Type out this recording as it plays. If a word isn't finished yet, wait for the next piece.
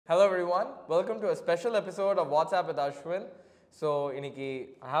Hello everyone, welcome to a special episode of WhatsApp with Ashwin. So,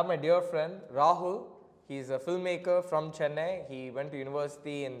 I have my dear friend Rahul. He's a filmmaker from Chennai. He went to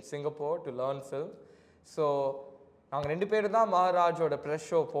university in Singapore to learn film. So, நாங்க ரெண்டு பேரும் தான் மகாராஜோட press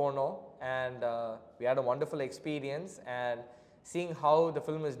show போனோம் and we had a wonderful experience and seeing how the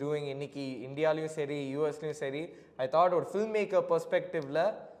film is doing இன்னைக்கு இந்தியாலயும் சரி யூஎஸ்லயும் சரி I thought ஒரு filmmaker perspectiveல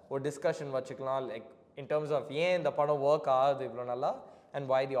ஒரு discussion வச்சுக்கலாம் like in terms of ஏன் இந்த படம் work ஆகுது இவ்வளோ நல்லா and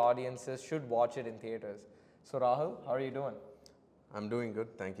why the audiences should watch it in theaters. So Rahul, how are you doing? I'm doing good.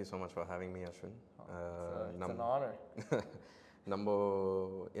 Thank you so much for having me, Ashwin. It's an honor. நம்ம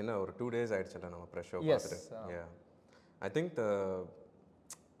என்ன ஒரு 2 days ஆயிடுச்சுல நம்ம press show Yes. பார்த்துட்டு. Yeah. I think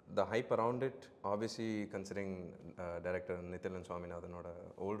the hype around it, obviously considering director Nithilan Swaminathanோட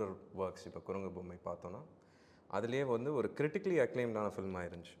older works இப்போ குரங்கு பொம்மை பார்த்தோம்னா அதுலயே வந்து ஒரு critically acclaimed ஆன film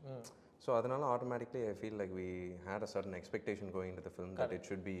ஆயிருந்துச்சு. So அதனால automatically I feel like we had a certain expectation going into the film that it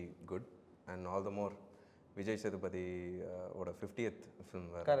should be good and all the more Vijay Sethupathi ஓட 50th film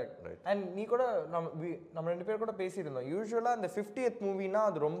வேற. Correct. Right. And நீ கூட நம்ம ரெண்டு பேர் கூட பேசியிருந்தோம் யூஸ்வலாக இந்த 50th மூவினா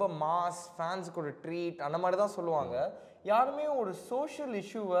அது ரொம்ப மாஸ் ஃபேன்ஸுக்கு ஒரு ட்ரீட் அந்த மாதிரி தான் சொல்லுவாங்க யாருமே ஒரு சோஷியல்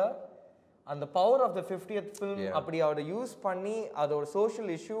இஷ்யூவை அந்த power of the 50th film அப்படி அவரை யூஸ் பண்ணி அது ஒரு சோஷியல்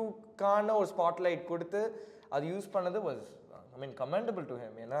இஷ்யூக்கான ஒரு ஸ்பாட்லைட் கொடுத்து அது யூஸ் பண்ணது was I mean commendable to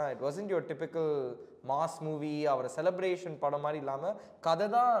him. ஏன்னா it wasn't your typical mass movie அவர celebration படம் மாதிரி இல்லாம கதை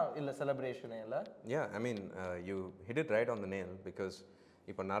தான் இல்ல celebration இல்ல. Yeah, I mean you hit it right on the nail because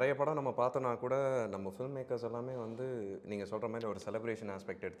இப்போ நிறைய படம் நம்ம பார்த்தோம்னா கூட நம்ம ஃபில்ம் மேக்கர்ஸ் எல்லாமே வந்து நீங்க சொல்ற மாதிரி ஒரு celebration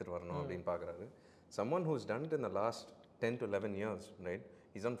aspect எடுத்துட்டு வரணும் அப்படினு பார்க்கறாரு. Someone who's done it in the last 10 to 11 years, right?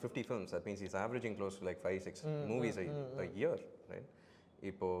 He's done 50 films. That means he's averaging close to like 5-6 movies a year, right?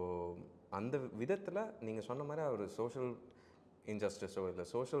 இப்போ அந்த விதத்துல நீங்க சொன்ன மாதிரி ஒரு சோஷியல் இன்ஜஸ்டிஸோ இல்லை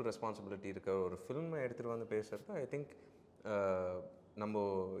சோஷியல் ரெஸ்பான்சிபிலிட்டி இருக்கிற ஒரு ஃபில்மை எடுத்துகிட்டு வந்து பேசுகிறது ஐ திங்க் நம்ம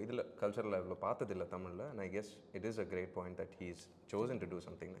இதில் கல்ச்சரல் லெவலில் பார்த்ததில்லை தமிழில் and I guess it is a great point that he is chosen to do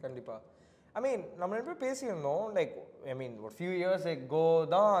something. கண்டிப்பாக ஐ மீன் நம்ம ரெண்டு பேர் பேசியிருந்தோம் லைக் ஐ மீன் ஒரு ஃபியூ இயர்ஸ் எகோ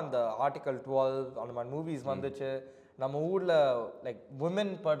தான் அந்த ஆர்டிகல் 12 அந்த மாதிரி மூவிஸ் வந்துச்சு நம்ம ஊரில் லைக்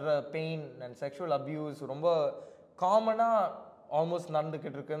உமன் படுற பெயின் அண்ட் செக்ஷுவல் அப்யூஸ் ரொம்ப காமனாக ஆல்மோஸ்ட்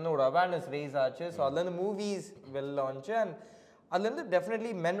நடந்துக்கிட்டு இருக்குன்னு ஒரு அவேர்னஸ் ரேஸ் ஆச்சு ஸோ அதுலேருந்து மூவிஸ் வெளில வந்துச்சு அண்ட் அதுலேருந்து definitely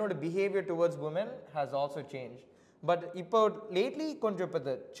மென்னோட behaviour towards woman has also change but இப்போ லேட்லி கொஞ்சம் இப்போ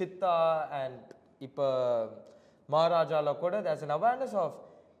இந்த சித்தா அண்ட் இப்போ மகாராஜாவில் கூட தேர்ஸ் அன் அவேர்னஸ் ஆஃப்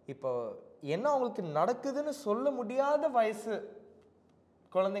இப்போ என்ன அவங்களுக்கு நடக்குதுன்னு சொல்ல முடியாத வயசு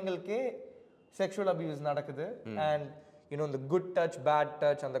குழந்தைங்களுக்கே செக்ஷுவல் அபியூஸ் நடக்குது அண்ட் யூனோ இந்த குட் டச் பேட்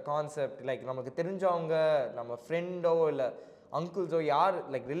டச் அந்த கான்செப்ட் லைக் நமக்கு தெரிஞ்சவங்க நம்ம ஃப்ரெண்டோ இல்லை அங்கிள்ஸோ யார்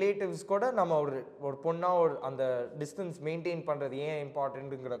லைக் ரிலேட்டிவ்ஸ் கூட நம்ம ஒரு பொண்ணாக ஒரு அந்த டிஸ்டன்ஸ் மெயின்டைன் பண்ணுறது ஏன்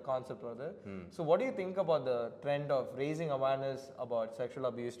இம்பார்ட்டன்ட்டுங்கிற கான்செப்ட் வருது so what you think about the trend of racing awareness about sexual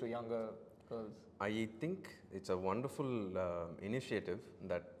abuse to younger girls? I think it's a wonderful initiative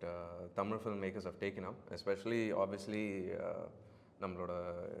that Tamil filmmakers have taken up, especially obviously நம்மளோட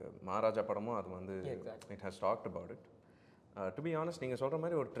மகாராஜா படமும் அது வந்து it has talked about it. To be honest நீங்கள் சொல்கிற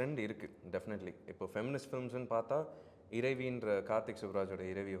மாதிரி ஒரு trend இருக்குது definitely. இப்போ ஃபெமினிஸ்ட் ஃபிலிம்ஸ்னு பார்த்தா இறைவின்ற கார்த்திக் சுப்ராஜோட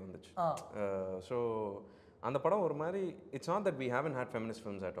இறைவி வந்துச்சு. ஸோ அந்த படம் ஒரு மாதிரி it's not that we heaven had feminist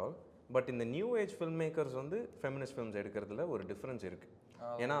films at all but இந்த நியூ ஏஜ் ஃபில்ம் மேக்கர்ஸ் வந்து ஃபெமினிஸ்ட் ஃபிலிம்ஸ் எடுக்கிறதுல ஒரு டிஃப்ரென்ஸ் இருக்குது.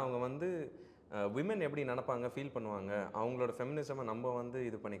 ஏன்னா அவங்க வந்து விமன் எப்படி நினைப்பாங்க ஃபீல் பண்ணுவாங்க அவங்களோட ஃபெமினிசமை நம்ம வந்து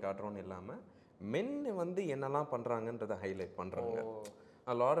இது பண்ணி காட்டுறோன்னு இல்லாமல் மென் வந்து என்னெல்லாம் பண்ணுறாங்கன்றதை ஹைலைட் பண்ணுறாங்க.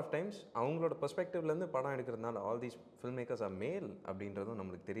 a lot of times அவங்களோட பெர்ஸ்பெக்டிவ்லேருந்து படம் எடுக்கிறதுனால all these film makers R மேல் அப்படின்றதும்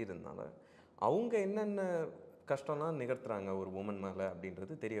நம்மளுக்கு தெரியுறதுனால அவங்க என்னென்ன கஷ்டம்லாம் நிகழ்த்துறாங்க ஒரு உமன் மேலே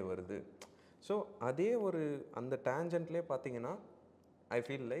அப்படின்றது தெரிய வருது. ஸோ அதே ஒரு அந்த டேஞ்சன்ட்லேயே பார்த்தீங்கன்னா ஐ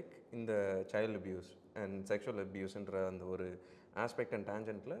ஃபீல் லைக் இந்த சைல்டு அபியூஸ் அண்ட் செக்ஷுவல் அபியூஸ்ன்ற அந்த ஒரு ஆஸ்பெக்ட் அண்ட்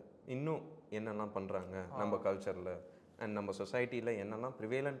டேஞ்சன்ட்டில் இன்னும் என்னெல்லாம் பண்ணுறாங்க நம்ம கல்ச்சரில் அண்ட் நம்ம சொசைட்டியில் என்னெல்லாம்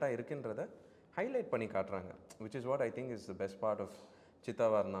ப்ரிவேலண்ட்டாக இருக்குன்றதை ஹைலைட் பண்ணி காட்டுறாங்க which is what I think is the best part of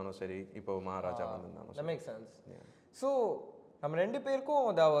சித்தாவாக இருந்தாலும் சரி இப்போ மகாராஜா இருந்தாலும் that makes sense. So நம்ம ரெண்டு பேருக்கும்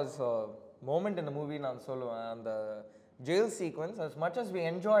there was a moment in the movie நான் சொல்லுவேன் அந்த jail sequence as much as we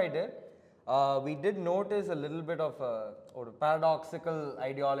enjoyed it we did notice a little bit of ஒரு paradoxical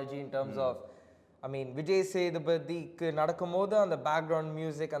ideology in terms of I mean Vijay சேதுபதிக்கு நடக்கும்போது அந்த background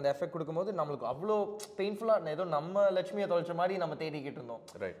music அந்த effect கொடுக்கும்போது நம்மளுக்கு அவ்வளோ பெயின்ஃபுல்லாக ஏதோ நம்ம லட்சுமியை தொலைச்ச மாதிரி நம்ம தேடிக்கிட்டு இருந்தோம்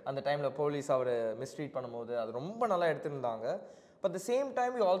அந்த டைமில் போலீஸ் அவர் மிஸ்ட்ரீட் பண்ணும்போது அது ரொம்ப நல்லா எடுத்திருந்தாங்க. But at the same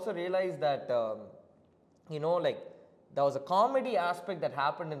time, we also realized that, you know, like, there was a comedy aspect that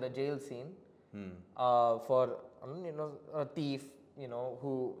happened in the jail scene for, you know, a thief, you know,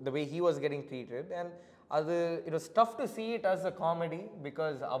 who, the way he was getting treated. And it was tough to see it as a comedy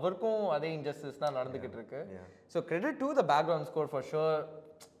because avarkum adhe injustice da nadandukittu irukku. So credit to the background score for sure.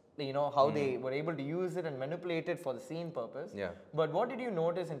 you know, how they were able to use it and manipulate it for the scene purpose. Yeah. But what did you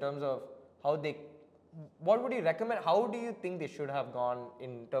notice in terms of how they, what would you recommend, how do you think they should have gone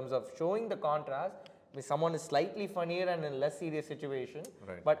in terms of showing the contrast with someone is slightly funnier and in less serious situation,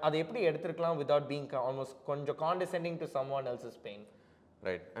 Right. but அதை எப்படி எடுத்துக்கலாம் without being almost கொஞ்சம் condescending to someone else's pain?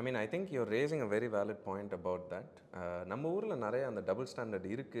 Right. I mean, I think you're raising a very valid point about that. நம்ம ஊரில் நிறைய அந்த double standard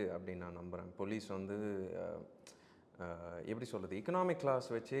இருக்குது அப்படின்னு நான் நம்புகிறேன். போலீஸ் வந்து எப்படி சொல்கிறது, எக்கனாமிக் கிளாஸ்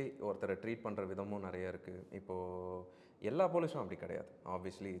வச்சு ஒருத்தரை ட்ரீட் பண்ணுற விதமும் நிறைய இருக்குது. இப்போது எல்லா போலீஸும் அப்படி கிடையாது.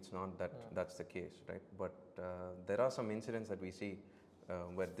 Obviously it's not that's the case, right? But there are some incidents that we see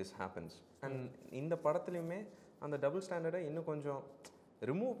where this happens. And இந்த படத்துலையுமே அந்த டபுள் ஸ்டாண்டர்டை இன்னும் கொஞ்சம்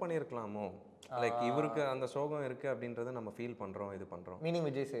ரிமூவ் பண்ணியிருக்கலாமோ, லைக் இவருக்கு அந்த சோகம் இருக்குது அப்படின்றத நம்ம ஃபீல் பண்ணுறோம், இது பண்ணுறோம். மீனிங்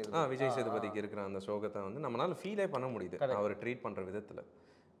விஜய் சேதுபதிக்கு இருக்கிற அந்த சோகத்தை வந்து நம்மளால ஃபீலே பண்ண முடியுது அவர் ட்ரீட் பண்ணுற விதத்தில்.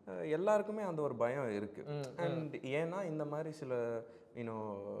 எல்லாருக்குமே அந்த ஒரு பயம் இருக்குது. அண்ட் ஏன்னா இந்த மாதிரி சில யூனோ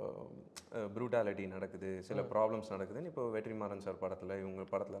ப்ரூட்டாலிட்டி நடக்குது, சில ப்ராப்ளம்ஸ் நடக்குதுன்னு இப்போ வெற்றிமாறன் சார் படத்தில், இவங்க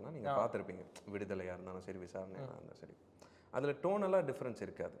படத்துலலாம் நீங்கள் பார்த்துருப்பீங்க. விடுதலையாக இருந்தாலும் சரி, விசாரணையாக இருந்தாலும் சரி, அதில் டோனெல்லாம் டிஃப்ரென்ஸ்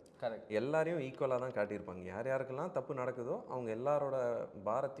இருக்காது. எல்லாரையும் ஈக்குவலாக தான் காட்டியிருப்பாங்க. யார் யாருக்கெல்லாம் தப்பு நடக்குதோ அவங்க எல்லாரோட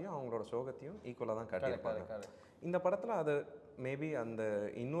பாரத்தையும் அவங்களோட சோகத்தையும் ஈக்குவலாக தான் காட்டியிருப்பாங்க. இந்த படத்தில் அது மேபி அந்த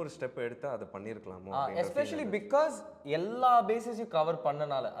இன்னொரு ஸ்டெப் எடுத்து அதை பண்ணியிருக்கலாமோ, எஸ்பெஷலி பிகாஸ் எல்லா பேசிஸையும் கவர்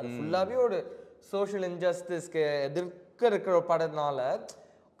பண்ணனால, அது ஃபுல்லாகவே ஒரு சோஷியல் இன்ஜஸ்டிஸ்க்கு எதிர்க்க இருக்கிற படத்தினால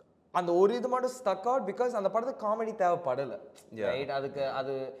அந்த ஒரு இது மட்டும் ஸ்டக் அவுட். பிகாஸ் அந்த படத்துக்கு காமெடி தேவைப்படலை, ரைட்? அதுக்கு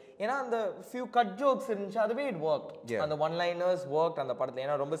அது ஏன்னா அந்த ஃபியூ கட் ஜோக்ஸ் இருந்துச்சு, அதுவே இட் ஒர்க். அந்த ஒன் லைனர்ஸ் ஒர்க் அந்த படத்தில்.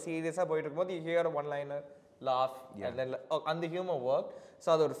 ஏன்னா ரொம்ப சீரியஸாக போயிட்டு இருக்கும்போது you here one liner laugh and then அந்த humor worked. So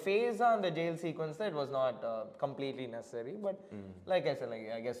அது ஒரு ஃபேஸாக அந்த jail sequence it was not completely necessary. But like I said, like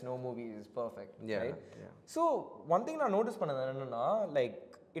I guess no movie is perfect, right? So one thing நான் notice பண்ணது என்னன்னா, like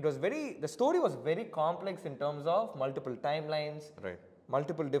it was very, the story was very complex in terms of multiple timelines, right?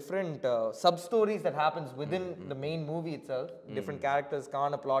 Multiple different sub stories that happens within the main movie itself. Different characters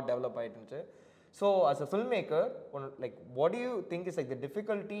கான plot develop ஆயிட்டு. So as a filmmaker, like what do you think is like the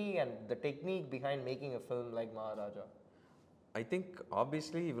difficulty and the technique behind making a film like Maharaja? I think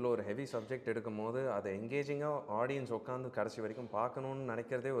obviously இவ்வளோ ஒரு heavy subject எடுக்கும் போது அதை எங்கேஜிங்காக audience உட்காந்து கடைசி வரைக்கும் பார்க்கணுன்னு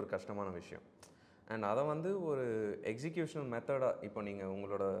நினைக்கிறதே ஒரு கஷ்டமான விஷயம். அண்ட் அதை வந்து ஒரு எக்ஸிக்யூஷனல் மெத்தடாக இப்போ நீங்கள்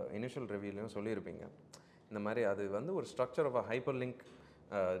உங்களோட இனிஷியல் ரிவ்யூலையும் சொல்லியிருப்பீங்க. இந்த மாதிரி அது வந்து ஒரு structure of a hyper link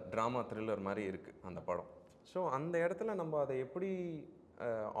drama thriller மாதிரி இருக்குது அந்த படம். ஸோ அந்த இடத்துல நம்ம அதை எப்படி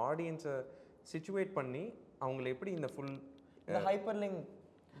ஆடியன்ஸை சிச்சுவேட் பண்ணி அவங்கள எப்படி இந்த full hyper link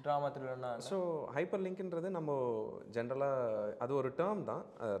drama த்ரில்லர்னா, so hyper லிங்க்ன்றது நம்ம ஜென்ரலாக அது ஒரு டேர்ம் தான்.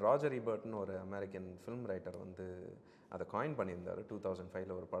 ராஜர் ஈபர்ட்னு ஒரு அமெரிக்கன் ஃபிலிம் ரைட்டர் வந்து அதை காயின் பண்ணியிருந்தார்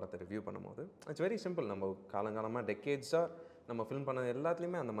 2005 ஒரு படத்தை ரிவ்யூ பண்ணும்போது. It's very simple. நம்ம காலங்காலமாக டெக்கேட்ஸாக நம்ம ஃபிலிம் பண்ணது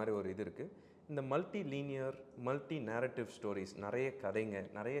எல்லாத்துலேயுமே அந்த மாதிரி ஒரு இது இருக்குது. இந்த multi linear multi narrative stories, நிறைய கதைங்க,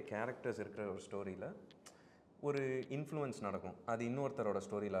 நிறைய கேரக்டர்ஸ் இருக்கிற ஒரு ஸ்டோரியில் ஒரு இன்ஃப்ளூயன்ஸ் நடக்கும், அது இன்னொருத்தரோட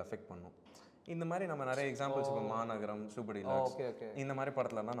ஸ்டோரியில் அஃபெக்ட் பண்ணும். இந்த மாதிரி நம்ம நிறைய எக்ஸாம்பிள்ஸ் இப்போ மாநகரம், சூப்பர் டீலக்ஸ், இந்த மாதிரி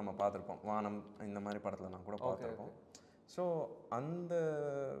படத்துலலாம் நம்ம பார்த்துருப்போம். வானம், இந்த மாதிரி படத்துலலாம் கூட பார்த்துருப்போம். ஸோ அந்த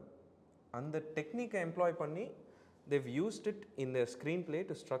அந்த டெக்னிக்கை எம்ப்ளாய் பண்ணி they've used it in their screenplay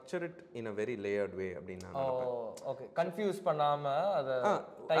to structure it in a very layered way அப்படின்னு நான் நினைப்பேன். ஓகே, கன்ஃபியூஸ் பண்ணாம அது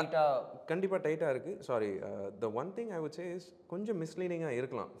டைட்டா, கண்டிப்பா டைட்டா இருக்கு. Sorry, the one thing I would say is கொஞ்சம் மிஸ்லீடிங்கா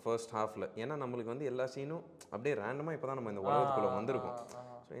இருக்கலாம் ஃபர்ஸ்ட் ஹாஃப்ல. ஏன்னா நம்மளுக்கு வந்து எல்லா சீனும் அப்படியே ரேண்டமா இப்பதான் நம்ம இந்த உலகத்துக்குள்ள வந்திருக்கோம்.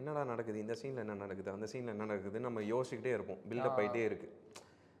 ஸோ என்னடா நடக்குது, இந்த சீன்ல என்ன நடக்குது, அந்த சீன்ல என்ன நடக்குது, நம்ம யோசிச்சுக்கிட்டே இருப்போம், பில்டப் ஆகிட்டே இருக்கு.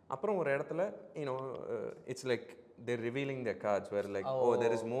 அப்புறம் ஒரு இடத்துல it's like they're revealing their cards where like oh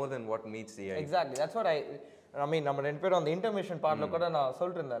there is more than what meets the eye. Exactly, that's what I mean நம்ம ரெண்டு பேரும் அந்த இன்டர்மிஷன் பார்ட்ல கூட நான்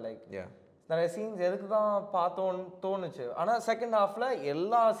சொல்லிட்டு இருந்தேன், லைக் நிறைய சீன்ஸ் எதுக்கு தான் பார்த்தோன்னு தோணுச்சு. ஆனா செகண்ட் ஹாஃப்ல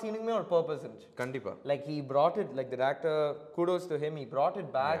எல்லா சீனுக்குமே ஒரு பர்பஸ் இருந்துச்சு. கண்டிப்பா, like he brought it, like the director, kudos to him, he brought it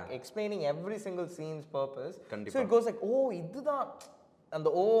back, explaining every single scene's purpose. So it goes like oh இதுதான் அந்த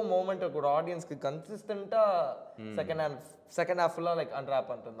மோமெண்ட் ஒரு ஆடியன்ஸ்க்கு கன்சிஸ்டண்டா செகண்ட் ஹாஃப் ஃபுல்லா லைக் அன்ராப்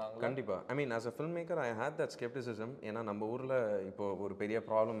பண்ணிருந்தாங்க. கண்டிப்பா. ஐ மீன் as a filmmaker I had that skepticism. ஏன்னா நம்ம ஊர்ல இப்போ ஒரு பெரிய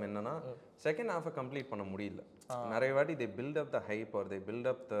ப்ராப்ளம் என்னன்னா செகண்ட் ஹாஃபை கம்ப்ளீட் பண்ண முடியல. நிறைய வாட்டி they build up the hype or they build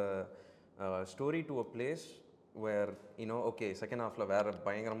up the story to a place where okay second ஹாஃப்ல வேற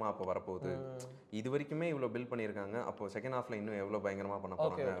பயங்கரமா அப்போ வரப்போகுது, இது வரைக்குமே இவ்வளோ பில்ட் பண்ணியிருக்காங்க, அப்போ செகண்ட் ஹாஃப்ல இன்னும் எவ்வளோ பயங்கரமா பண்ண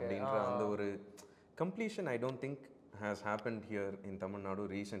போறாங்க அப்படின்ற அந்த ஒரு completion I don't think has happened here in Tamil Nadu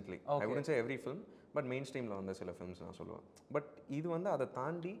recently. I wouldn't say every film, but mainstreamல வந்த சில films நான் சொல்லுவேன். பட் இது வந்து அதை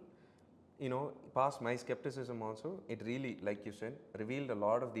தாண்டி past my skepticism also, it really, like you said, revealed a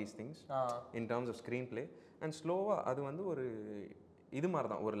lot of these things in terms of screenplay. And slow அது வந்து ஒரு இது மாதிரி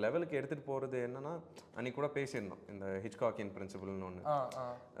தான் ஒரு லெவலுக்கு எடுத்துகிட்டு போகிறது என்னன்னா அன்றைக்கி கூட பேசியிருந்தோம் இந்த ஹிச்காக்கின் பிரின்சிபல்னு ஒன்று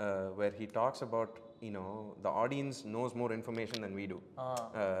where he talks about the audience knows more information than we do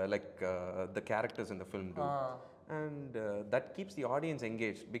like the characters in the film do and that keeps the audience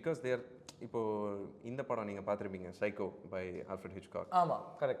engaged because they are இப்போ இந்த படம் நீங்கள் பார்த்துருப்பீங்க சைக்கோ பை ஆல்ஃப்ரட் ஹிச்காக் ஆமாம்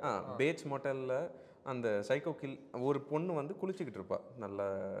correct bats மோட்டலில் அந்த psycho kill ஒரு பொண்ணு வந்து குளிச்சுக்கிட்டு இருப்பா நல்லா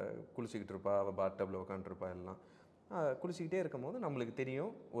குளிச்சுக்கிட்டு இருப்பா அவள் பாத் டப்பில் உட்காந்துருப்பா எல்லாம் குளிச்சுக்கிட்டே இருக்கும் போது நம்மளுக்கு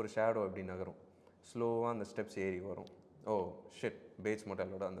தெரியும் ஒரு ஷேடோ அப்படி நகரும் ஸ்லோவாக அந்த ஸ்டெப்ஸ் ஏறி வரும் ஓ ஷிட் பேட்ஸ்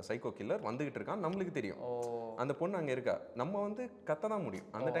மோட்டலோட அந்த சைக்கோ கில்லர் வந்துகிட்டு இருக்கான் நம்மளுக்கு தெரியும் அந்த பொண்ணு அங்கே இருக்கா நம்ம வந்து கத்த தான்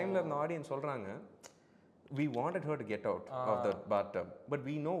முடியும் அந்த டைமில் இருந்த ஆடியன்ஸ் சொல்கிறாங்க we wanted her to get out of the bathtub but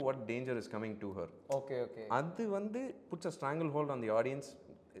we know what danger is coming to her okay அது வந்து puts a stranglehold on the audience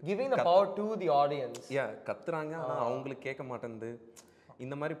giving the power to the audience கத்துறாங்க ஆனா அவங்களுக்கு கேட்க மாட்டேங்குது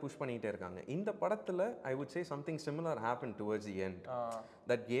இந்த மாதிரி push பண்ணிட்டே இருக்காங்க இந்த படத்துல I would say something similar happened towards the end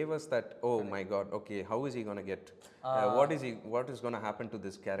that gave us that oh my god okay how is he going to get what is going to happen to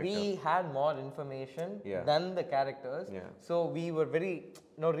this character we had more information than the characters so we were very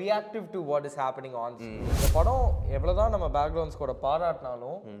reactive to what is happening on screen இந்த படம் எவ்வளவுதான் நம்ம background ஸ்கோரை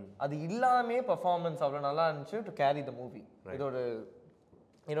பாராட்டினாலும் அது இல்லாமே performance அவ்வளவு நல்லா இருந்துச்சு to carry the movie இதோட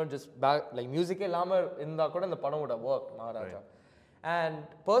just like music இல்லாம இருந்தா கூட இந்த படம் would have worked Maharaja and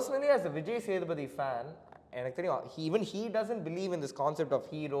personally as a Vijay Sethupathi fan எனக்கு தெரியும் even he doesn't believe in this concept of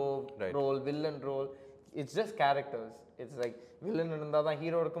hero role villain role it's just characters it's like villain இருந்தா தான்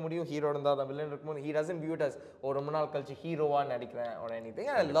hero இருக்க முடியும் ஹீரோ இருந்தா தான் villain இருக்க முடியும் he doesn't view it as ரொம்ப நாள் கழிச்சு ஹீரோவா நடிக்கிறேன் or anything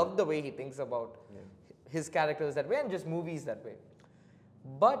and I love the way he thinks about his characters that way and just movies that way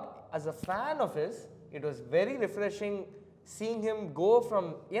but as a fan of his it was very refreshing seeing him go from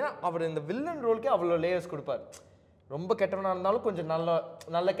ஏன்னா அவர் இந்த villain ரோல்க்கே அவ்வளோ layers கொடுப்பார் ரொம்ப கெட்டவனா இருந்தாலும் கொஞ்சம்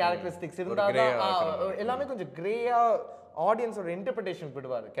நல்ல characteristics இருந்தாதான் எல்லாமே கொஞ்சம் கிரேயா ஆடியன்ஸோட இன்டர்பிரிட்டேஷன்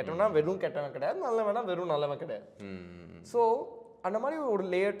விடுவார் கெட்டவனா வெறும் கெட்டவன் கிடையாது நல்லவனா வெறும் நல்லவன் கிடையாது ஸோ அந்த மாதிரி ஒரு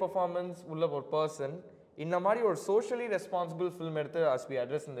லேயர்ட் பர்ஃபார்மன்ஸ் உள்ள ஒரு பர்சன் இந்த மாதிரி ஒரு சோஷியலி ரெஸ்பான்சிபிள் ஃபிலிம் எடுத்து as we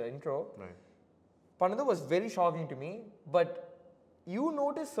address in the intro பண்ணது was very shocking to me but you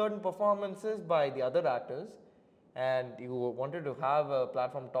notice certain performances by the other actors and you wanted to have a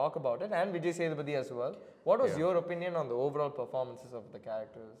platform to talk about it and Vijay Sethupathi as well. What was your opinion on the overall performances of the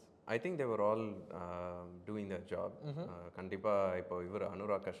characters? I think they were all doing their job. கண்டிப்பா இப்போ இவர்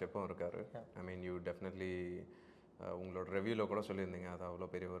அனுராக் கஷ்யப்பும் இருக்காரு I mean you definitely உங்களோட ரிவ்யூவில் கூட சொல்லியிருந்தீங்க அது அவ்வளோ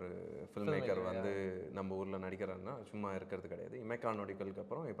பெரிய ஒரு ஃபில்ம் மேக்கர் வந்து நம்ம ஊரில் நடிக்கிறாருன்னா சும்மா இருக்கிறது கிடையாது இமேக்கா நொடிகளுக்கு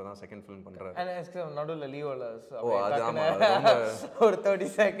அப்புறம் இப்போ தான் செகண்ட் ஃபிலிம் பண்ணுறாரு நடுவில் லீவோல அது ஆமாம் ஒரு 30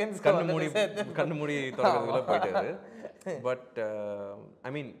 செகண்ட்ஸ் கண்ணு மூடி தொடர்றதுக்குள்ள போயிட்டாரு பட்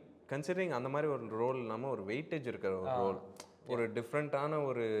ஐ மீன் கன்சிடரிங் அந்த மாதிரி ஒரு ரோல் இல்லாமல் ஒரு வெயிட்டேஜ் இருக்கிற ஒரு ரோல் ஒரு டிஃப்ரெண்ட்டான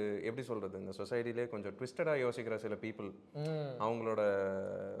ஒரு எப்படி சொல்கிறது இந்த சொசைட்டிலே கொஞ்சம் ட்விஸ்டடாக யோசிக்கிற சில பீப்புள் அவங்களோட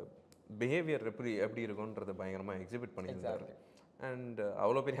பிஹேவியர் எப்படி இருக்கும்ன்றதை பயங்கரமாக எக்ஸிபிட் பண்ணியிருந்தாரு அண்ட்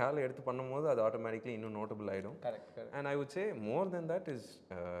அவ்வளோ பெரிய ஹால் எடுத்து பண்ணும்போது அது ஆட்டோமேட்டிக்லி இன்னும் நோட்டபிள் ஆகிடும் and I would say more then that is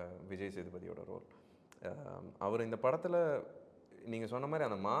Vijay சேதுபதியோட role அவர் இந்த படத்தில் நீங்கள் சொன்ன மாதிரி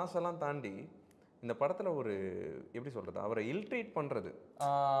அந்த மாசெல்லாம் தாண்டி இந்த படத்தில் ஒரு எப்படி சொல்கிறது அவரை இல்ட்ரீட் பண்ணுறது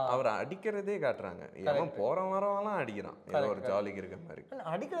அவரை அடிக்கிறதே காட்டுறாங்க எவன் போகிற வரவெல்லாம் அடிக்கிறான் ஏதோ ஒரு ஜாலிக்கு இருக்க மாதிரி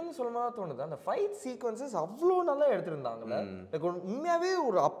அடிக்கிறதுன்னு சொல்ல தோணுது அந்த ஃபைட் சீக்வன்சஸ் அவ்வளோ நல்லா எடுத்துருந்தாங்கல்ல உண்மையாகவே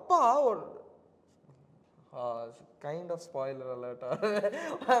ஒரு அப்பா ஒரு கைண்ட் ஆஃப் ஸ்பாயிலர் அலர்ட்டா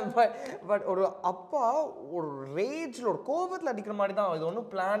பட் ஒரு அப்பா ஒரு ரேஜில் ஒரு கோவத்தில் அடிக்கிற மாதிரி தான் இது ஒன்றும்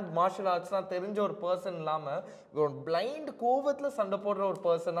பிளான் மார்ஷல் ஆர்ட்ஸ்லாம் தெரிஞ்ச ஒரு பர்சன் இல்லாமல் ஒரு பிளைண்ட் கோவத்தில் சண்டை போடுற ஒரு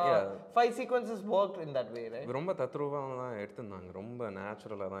பர்சனாக five sequences work in that way ரொம்ப தத்ரூபமாக தான் எடுத்திருந்தாங்க ரொம்ப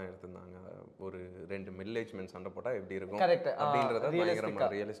நேச்சுரலாக தான் எடுத்திருந்தாங்க ஒரு 2 மிடில் ஏஜ் மென் சண்டை போட்டால் எப்படி இருக்கும் அப்படின்றத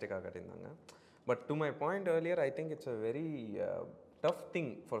பயங்கரமாக ரியலிஸ்டிக்காக காட்டியிருந்தாங்க but to my point earlier I think it's a very tough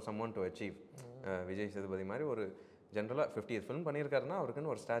thing for summon to achieve Vijay Sethupathi மாதிரி ஒரு ஜென்ரலாக 50th ஃபிலிம் பண்ணியிருக்காருன்னா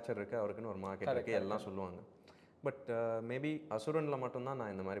அவருக்குன்னு ஒரு ஸ்டாச்சர் இருக்குது அவருக்குன்னு ஒரு மார்க்கெட் இருக்குது எல்லாம் சொல்லுவாங்க பட் மேபி அசுரனில் மட்டும்தான்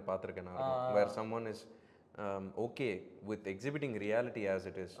நான் இந்த மாதிரி பார்த்துருக்கேன் நான் வேர் someone is okay with exhibiting reality as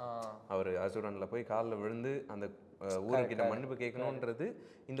it is அவர் அசுரனில் போய் காலில் விழுந்து அந்த ஊருக்கிட்ட மன்னிப்பு கேட்கணுன்றது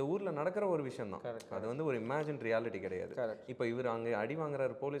இந்த ஊரில் நடக்கிற ஒரு விஷயம் தான் அது வந்து ஒரு இமேஜின் ரியாலிட்டி கிடையாது இப்போ இவர் அங்கே அடி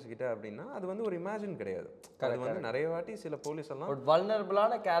வாங்குறாரு போலீஸ் கிட்ட அப்படின்னா அது வந்து ஒரு இமேஜின் கிடையாது அது வந்து நிறைய வாட்டி சில போலீஸ் எல்லாம் ஒரு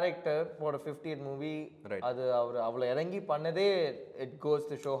வல்னரபிளான கேரக்டர் ஃபார் 50th மூவி அது அவர் அவ்வளோ இறங்கி பண்ணதே it goes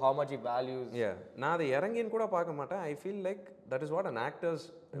to show how much he values நான் அதை இறங்கின்னு கூட பார்க்க மாட்டேன் I feel like that is what an actors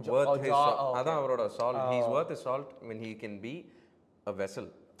worth his அதான் அவரோட salt he is worth his salt when he can be a vessel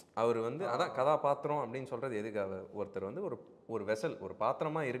அவர் வந்து அதான் கதாபாத்திரம் அப்படின்னு சொல்கிறது எதுக்காக ஒருத்தர் வந்து ஒரு வெசல் ஒரு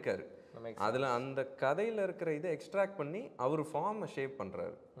பாத்திரமாக இருக்கார் அதில் அந்த கதையில் இருக்கிற இதை எக்ஸ்ட்ராக்ட் பண்ணி அவர் ஃபார்மை ஷேப்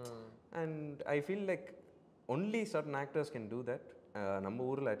பண்ணுறாரு and I feel like only certain actors can do that நம்ம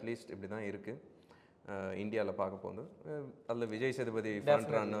ஊரில் அட்லீஸ்ட் இப்படி தான் இருக்குது இந்தியாவில் பார்க்க போகுது. அதில் Vijay Sethupathi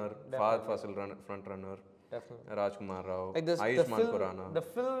front runner, Fahd Fazil front runner, Rajkumar Rao, like Ayushmann Khurrana. The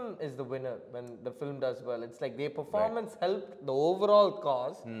film is the winner when the film does well. It's like their performance helped the overall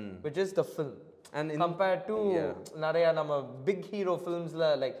cause, which is the film. And compared to நிறைய நம்ம big hero ஃபிலிம்ஸ்ல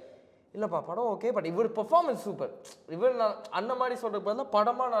like இல்லப்பா படம் okay but இவர் performance super, இவர் அந்த மாதிரி சொல்ற பதிலா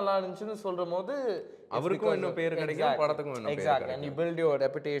படமா நல்லா இருந்துச்சுன்னு சொல்ற போது அவருக்கும் இன்னும் பேர் கிடைக்கும், படத்துக்கும் இன்னும் பேர் exactly, and you build your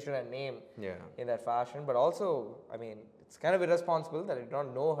reputation and name in that fashion. But also I mean it's kind of irresponsible that I did not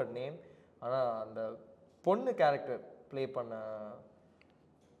know her name. ஆனா அந்த பொண்ணு கேரக்டர் ப்ளே பண்ண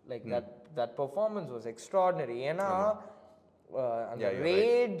like that performance was extraordinary. ஏன்னா அந்த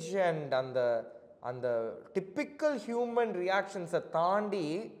rage and அந்த typical human ரியாக்ஷன்ஸை தாண்டி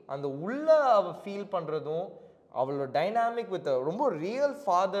அந்த உள்ள அவ ஃபீல் பண்ணுறதும் அவளோட டைனாமிக் வித் ரொம்ப ரியல்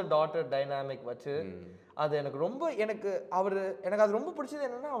ஃபாதர் டாட்டர் டைனாமிக் வச்சு அது எனக்கு அது ரொம்ப பிடிச்சது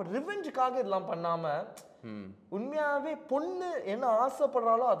என்னன்னா அவர் ரிவெஞ்சுக்காக இதெல்லாம் பண்ணாமல் உண்மையாகவே பொண்ணு என்ன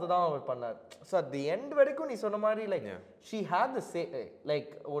ஆசைப்படுறாலோ அதுதான் அவர் பண்ணார். ஸோ அட் தி எண்ட் வரைக்கும் நீ சொன்ன மாதிரி like she had the like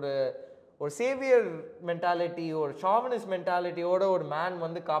ஒரு சேவியர் மென்டாலிட்டி, ஒரு ஷாவனிஸ்ட் மென்டாலிட்டியோட ஒரு மேன்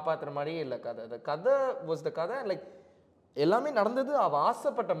வந்து காப்பாற்றுற மாதிரியே இல்லை கதை. அந்த கதை வாஸ் த கதை லைக் எல்லாமே நடந்தது அவ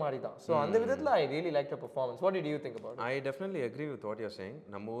ஆசைப்பட்ட மாதிரி தான். ஸோ அந்த விதத்தில் I really like the performance. What did you think about? I definitely agree with what your saying.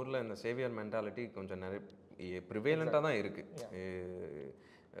 நம்ம ஊரில் இந்த சேவியர் மென்டாலிட்டி கொஞ்சம் நிறைய ப்ரிவேலண்ட்டாக தான் இருக்குது.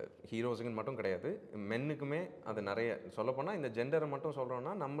 ஹீரோஸுக்குன்னு மட்டும் கிடையாது, மென்னுக்குமே அது நிறைய. சொல்லப்போனால் இந்த ஜெண்டரை மட்டும்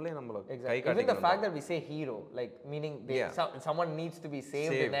சொல்கிறோன்னா நம்மளே நம்மளை கை காட்டி the fact that we say hero like meaning someone needs to be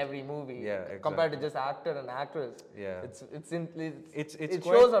saved in every movie compared to just actor and actress. It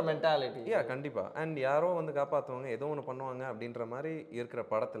shows our mentality. கண்டிப்பா. அண்ட் யாரோ வந்து காப்பாற்றுவாங்க, ஏதோ ஒன்று பண்ணுவாங்க அப்படின்ற மாதிரி இருக்கிற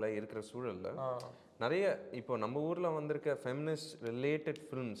படத்தில் இருக்கிற சூழலில் நிறைய இப்போ நம்ம ஊரில் வந்திருக்க feminist related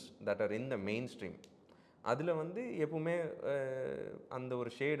films that R in the main stream, அதில் வந்து எப்பவுமே அந்த ஒரு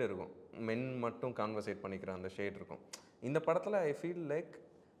ஷேடு இருக்கும், மென் மட்டும் கான்வர்சேட் பண்ணிக்கிற அந்த ஷேட் இருக்கும். இந்த படத்தில் I feel like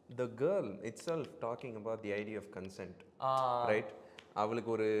the girl it's self talking about the idea of consent, right?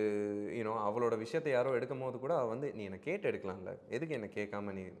 அவளுக்கு ஒரு அவளோட விஷயத்தை யாரோ எடுக்கும் போது கூட அவள் வந்து நீ என்னை கேட்டு எடுக்கலாம்ல, எதுக்கு என்னை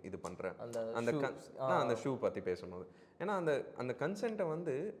கேட்காம நீ இது பண்ணுற அந்த ஷூ பற்றி பேசும்போது. ஏன்னா அந்த கன்சென்ட்டை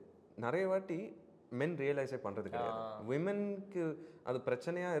வந்து நிறைய வாட்டி மென் ரியலைஸே பண்ணுறது கிடையாது. விமென்க்கு அது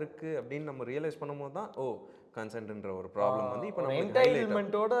பிரச்சனையாக இருக்குது அப்படின்னு நம்ம ரியலைஸ் பண்ணும்போது தான் கன்சென்ட்ன்ற ஒரு ப்ராப்ளம் வந்து இப்போ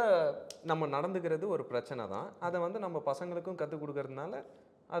நம்ம நம்ம நடந்துக்கிறது ஒரு பிரச்சனை தான். அதை வந்து நம்ம பசங்களுக்கும் கற்றுக் கொடுக்கறதுனால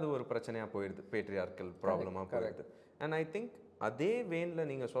அது ஒரு பிரச்சனையாக போயிடுது, பேட்ரியார்க்கல் ப்ராப்ளமாக போயிடுது. அண்ட் ஐ திங்க் அதே வேனில்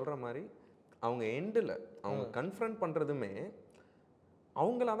நீங்கள் சொல்கிற மாதிரி அவங்க எண்டில் அவங்க கன்ஃபரண்ட் பண்ணுறதுமே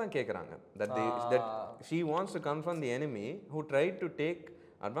அவங்களா தான் கேட்குறாங்க. that she wants to confront the enemy who tried to take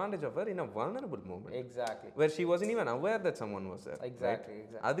advantage of her in a vulnerable moment, exactly, where she wasn't even aware that someone was there. Exactly.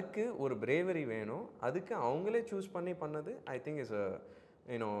 அதுக்கு ஒரு bravery வேணும், அதுக்கு அவங்களே choose பண்ணி பண்ணது I think is a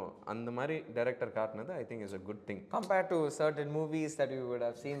அந்த மாதிரி director காட்டினது I think is a good thing compared to certain movies that you would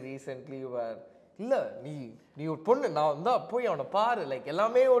have seen recently where இல்ல நீ ஒரு பொண்ணு நான் தான் போய் அவனை பாரு லைக்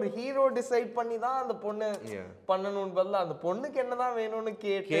எல்லாமே ஒரு ஹீரோ டிசைட் பண்ணி தான் அந்த பொண்ணு பண்ணணும்னு பதில் அந்த பொண்ணுக்கு என்னதான் வேணும்னு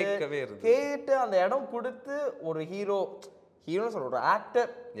கேட்டு அந்த இடம் கொடுத்து ஒரு ஹீரோன்னு சொல்ற ஒரு ஆக்டர்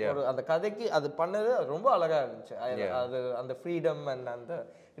ஒரு அந்த கதைக்கு அது பண்ணது ரொம்ப அழகா இருந்துச்சு. அது அந்த ஃப்ரீடம் அண்ட் அந்த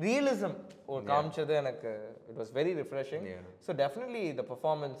ரியலிசம் ஒரு காமிச்சது எனக்கு it was very refreshing. So definitely the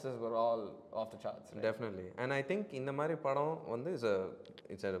performances var all of the charts. Definitely. And I think இந்த மாதிரி படம் வந்து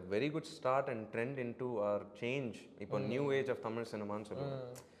it's a very good start and trend in to R change. இப்போ new age of Tamil சினிமான்னு சொல்லுவாங்க.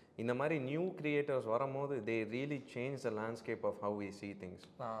 இந்த மாதிரி new creators வரும்போது they really change the landscape of how we see things.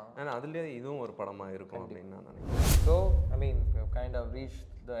 And அதுலேயே இதுவும் ஒரு படமாக இருக்கும் அப்படின்னு நான் நினைக்கிறேன். So I mean kind of reached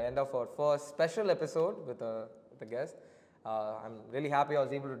the end of our first special episode with a guest. I'm really happy I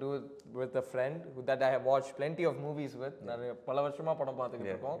was able to do it with a friend that I have watched plenty of movies with. பல வருஷமா படம்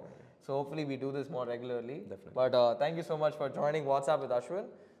பார்த்துக்கிட்டு இருக்கோம். So hopefully we do this more regularly. Definitely. But thank you so much for joining WhatsApp with Ashwin.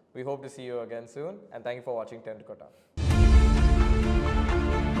 We hope to see you again soon and thank you for watching Tentkotta.